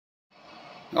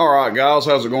Alright guys,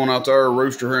 how's it going out there?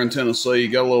 Rooster here in Tennessee.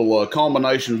 Got a little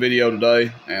combination video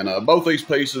today, and both these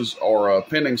pieces are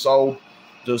pending sold.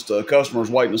 Just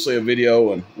customers waiting to see a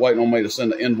video and waiting on me to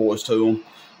send the invoice to them.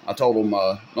 I told them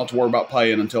not to worry about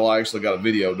paying until I actually got a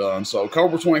video done. So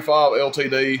Cobra 25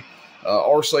 LTD,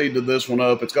 RC did this one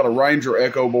up. It's got a Ranger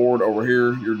Echo board over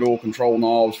here, your dual control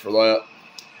knobs for that.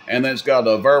 And then it's got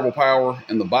a variable power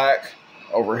in the back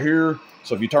over here.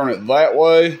 So if you turn it that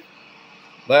way,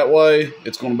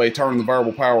 it's going to be turning the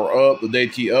variable power up, the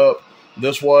dead key up.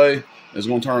 This way is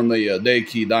going to turn the dead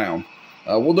key down.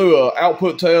 We'll do an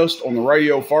output test on the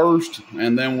radio first,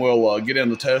 and then we'll get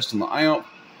into testing the amp.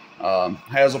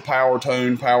 Has a power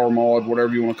tune, power mod,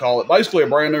 whatever you want to call it. Basically a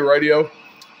brand new radio.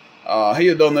 He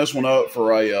had done this one up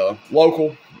for a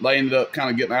local. They ended up kind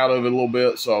of getting out of it a little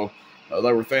bit, so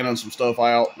they were thinning some stuff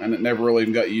out, and it never really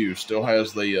even got used. Still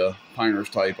has the painter's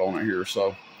tape on it here,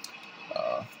 so...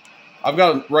 I've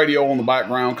got a radio on the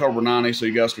background, Cobra 90, so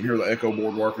you guys can hear the echo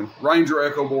board working. Ranger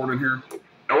echo board in here.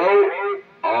 Hello,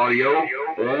 audio,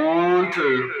 1,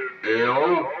 2.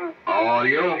 Hello,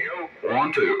 audio,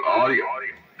 1, 2, audio.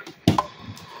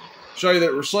 Show you that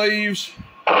it receives.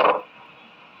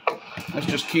 That's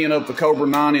just keying up the Cobra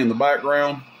 90 in the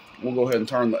background. We'll go ahead and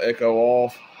turn the echo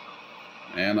off.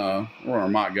 And we're on our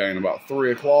mic gain about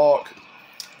 3 o'clock.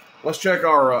 Let's check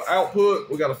our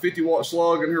output. We got a 50-watt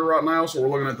slug in here right now, so we're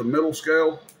looking at the middle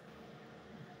scale.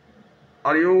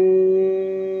 Audio,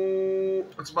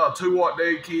 it's about a 2-watt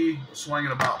dead key,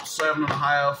 swinging about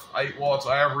 7.5, 8 watts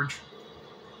average.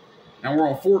 And we're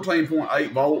on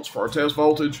 14.8 volts for our test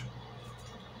voltage.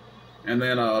 And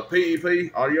then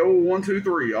PEP, audio 1, 2,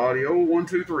 3, audio 1,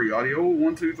 2, 3, audio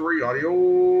 1, 2, 3,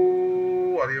 audio.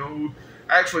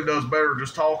 Actually does better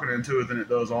just talking into it than it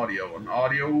does audio. And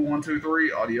audio 1, 2,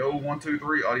 3, audio 1, 2,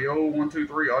 3, audio 1, 2,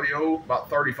 3, audio about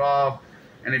 35.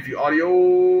 And if you audio,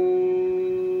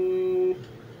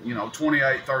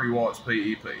 28, 30 watts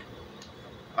PEP.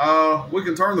 We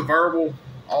can turn the variable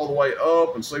all the way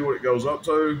up and see what it goes up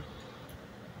to.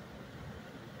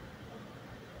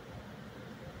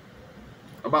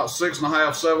 About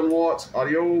 6.5, 7 watts.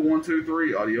 Audio 1, 2,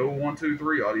 3, audio 1, 2,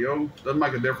 3, audio. Doesn't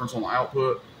make a difference on the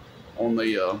output. On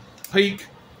the peak,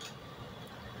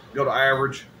 go to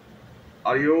average.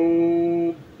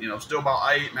 Audio, still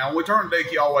about 8. Now, when we turn the dead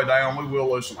key all the way down, we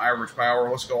will lose some average power.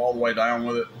 Let's go all the way down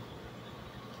with it.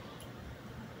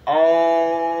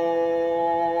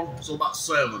 So about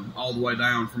 7 all the way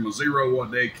down from a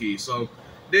 0-watt dead key. So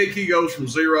dead key goes from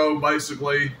 0,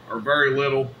 basically, or very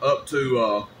little, up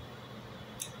to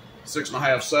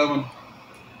 6.5, 7.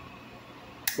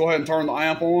 Go ahead and turn the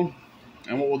amp on.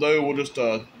 And what we'll do, we'll just...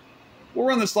 we'll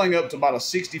run this thing up to about a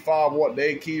 65-watt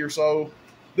dead key or so.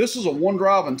 This is a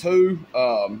 1-drive and 2,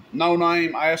 no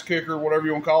name, ass kicker, whatever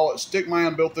you want to call it.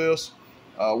 Stickman built this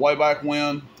way back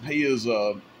when. He is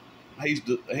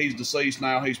he's deceased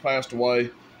now. He's passed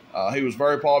away. He was a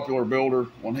very popular builder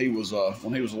when he was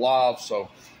alive. So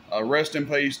rest in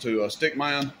peace to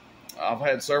Stickman. I've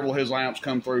had several of his amps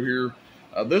come through here.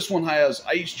 This one has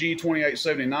HG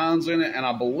 2879s in it, and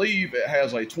I believe it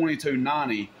has a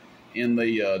 2290 in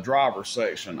the driver's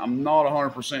section. I'm not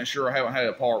 100% sure. I haven't had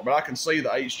it apart, but I can see the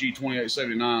HG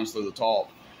 2879s through the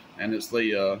top, and it's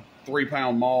the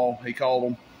 3-pound Maul, he called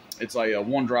them. It's a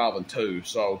 1-drive and 2.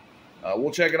 So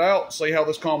we'll check it out, see how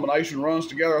this combination runs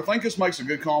together. I think this makes a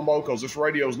good combo because this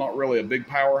radio is not really a big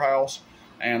powerhouse,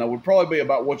 and it would probably be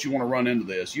about what you want to run into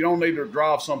this. You don't need to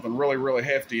drive something really, really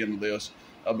hefty into this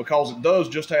because it does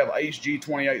just have HG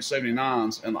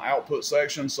 2879s in the output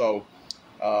section, so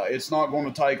it's not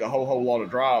going to take a whole lot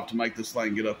of drive to make this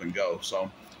thing get up and go.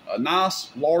 So a nice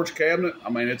large cabinet.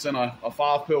 I mean, it's in a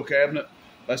 5-pill cabinet.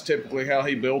 That's typically how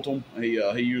he built them.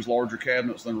 He used larger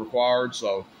cabinets than required,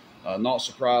 so not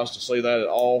surprised to see that at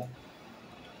all.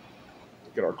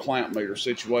 Get our clamp meter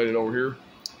situated over here.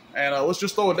 And let's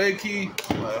just throw a dead key.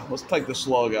 Let's take the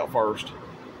slug out first.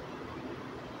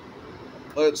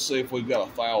 Let's see if we've got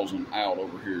 1,000 out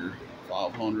over here.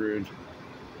 500,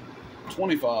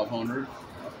 2,500.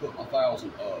 I'll put my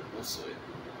 1,000 up. Let's see.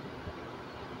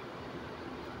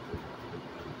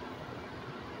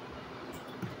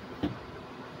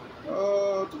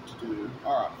 All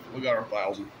right, we got our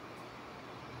 1,000.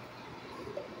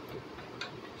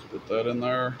 Let's put that in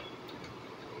there.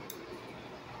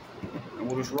 And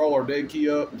we'll just roll our dead key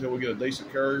up until we get a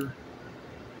decent carrier.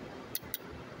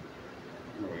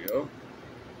 There we go.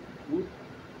 Whoop.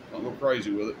 Don't go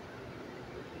crazy with it.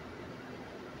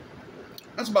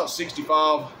 That's about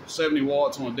 65, 70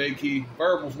 watts on a dead key.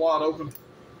 Variable's wide open.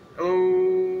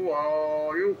 Hello,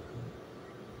 audio.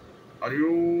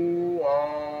 Audio,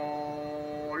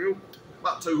 audio.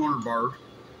 About 200 bar.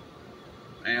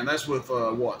 And that's with,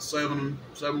 what, 7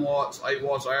 watts, 8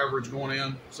 watts average going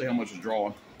in. See how much it's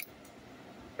drawing.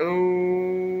 Oh,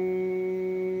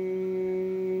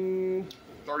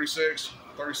 36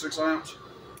 amps.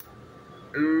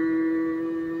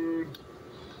 Ooh.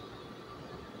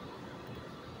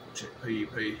 Check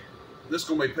PEP. This is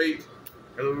going to be peak.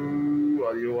 Hello,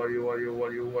 audio.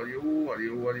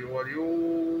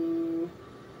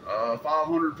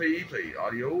 500 PEP.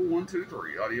 Audio, 1, 2,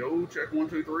 3. Audio, check 1,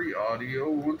 2, 3. Audio,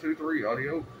 1, 2, 3.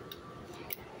 Audio.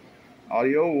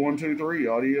 Audio, 1, 2, 3.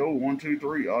 Audio, 1, 2,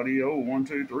 3. Audio, 1,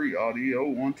 2, 3. Audio,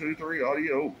 1, 2, 3.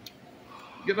 Audio.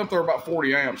 Getting up there about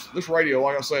 40 amps. This radio,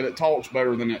 like I said, it talks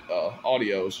better than it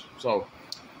audios. So,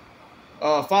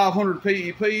 500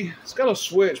 PEP. It's got a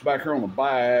switch back here on the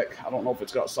back. I don't know if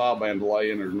it's got sideband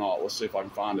delay in it or not. Let's see if I can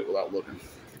find it without looking.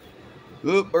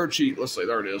 Oop, bird sheet. Let's see.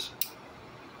 There it is.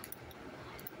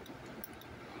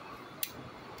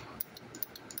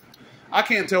 I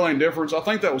can't tell any difference. I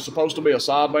think that was supposed to be a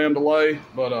sideband delay,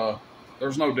 but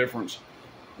there's no difference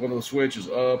whether the switch is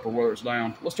up or whether it's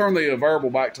down. Let's turn the variable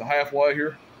back to halfway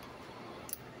here.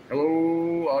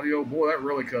 Hello, audio. Boy, that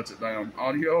really cuts it down.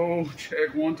 Audio,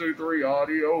 check 1, 2, 3.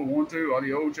 Audio, 1, 2.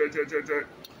 Audio, check.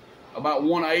 About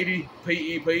 180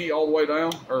 PEP all the way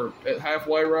down, or at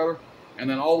halfway rather, and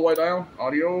then all the way down.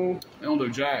 Audio, they don't do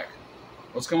jack.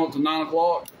 Let's come up to 9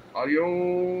 o'clock.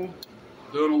 Audio,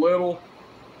 doing a little.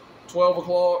 12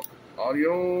 o'clock,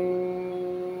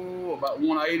 audio, about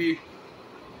 180,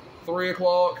 3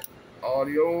 o'clock,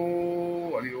 audio,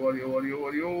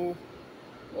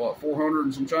 what, 400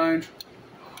 and some change,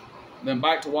 then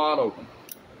back to wide open,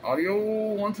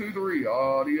 audio, 1, 2, 3,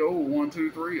 audio, 1,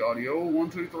 2, 3, audio, 1,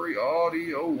 2, 3,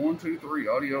 audio, 1, 2, 3,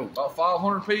 audio, about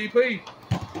 500 PEP,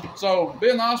 so be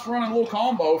a nice running little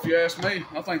combo if you ask me.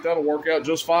 I think that'll work out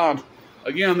just fine.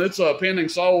 Again, it's pending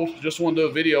sold, just want to do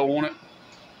a video on it.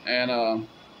 And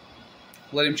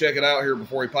let him check it out here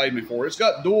before he paid me for it. It's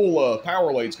got dual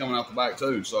power leads coming out the back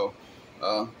too, so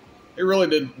it really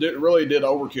did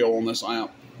overkill on this amp.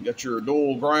 You got your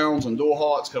dual grounds and dual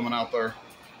hots coming out there.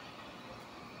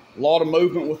 A lot of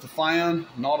movement with the fan,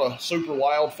 not a super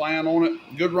loud fan on it.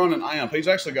 Good running amp. He's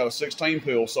actually got a 16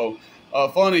 pill, so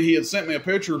funny, he had sent me a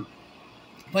picture.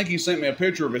 I think he sent me a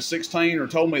picture of his 16 or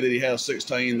told me that he has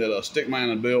 16 that Stickman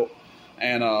had built.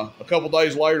 And a couple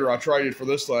days later, I traded for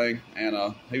this thing,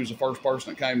 and he was the first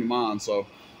person that came to mind. So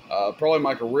probably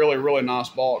make a really, really nice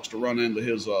box to run into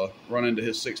his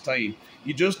 16.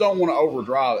 You just don't want to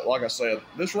overdrive it. Like I said,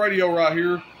 this radio right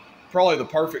here, probably the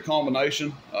perfect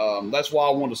combination. That's why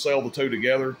I wanted to sell the two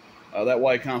together. That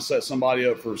way, it kind of sets somebody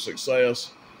up for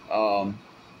success.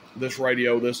 This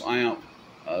radio, this amp,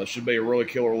 should be a really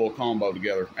killer little combo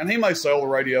together. And he may sell the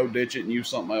radio, ditch it, and use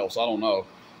something else. I don't know.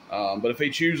 But if he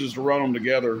chooses to run them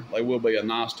together, they will be a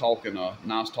nice talking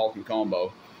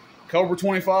combo. Cobra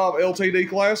 25 LTD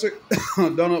Classic,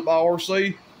 done up by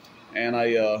RC, and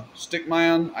a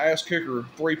Stickman Ass Kicker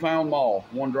 3-pound Maul,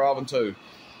 1 drive and 2.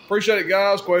 Appreciate it,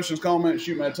 guys. Questions, comments,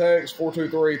 shoot me a text,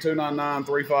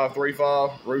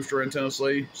 423-299-3535, Rooster in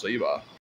Tennessee. See you, bye.